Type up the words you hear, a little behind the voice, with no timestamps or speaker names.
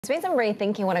There's been some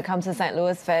rethinking when it comes to St.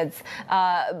 Louis Fed's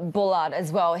Bullard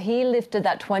as well. He lifted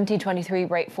that 2023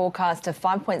 rate forecast to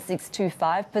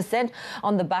 5.625%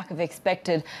 on the back of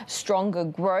expected stronger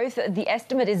growth. The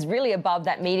estimate is really above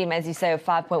that median, as you say, of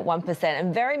 5.1%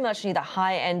 and very much near the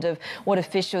high end of what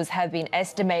officials have been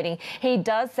estimating. He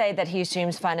does say that he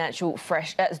assumes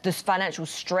this financial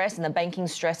stress and the banking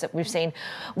stress that we've seen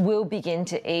will begin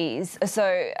to ease.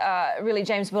 So really,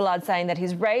 James Bullard saying that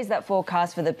he's raised that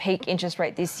forecast for the peak interest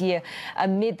rate this year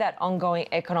amid that ongoing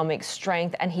economic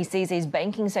strength, and he sees these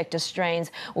banking sector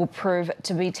strains will prove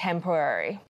to be temporary.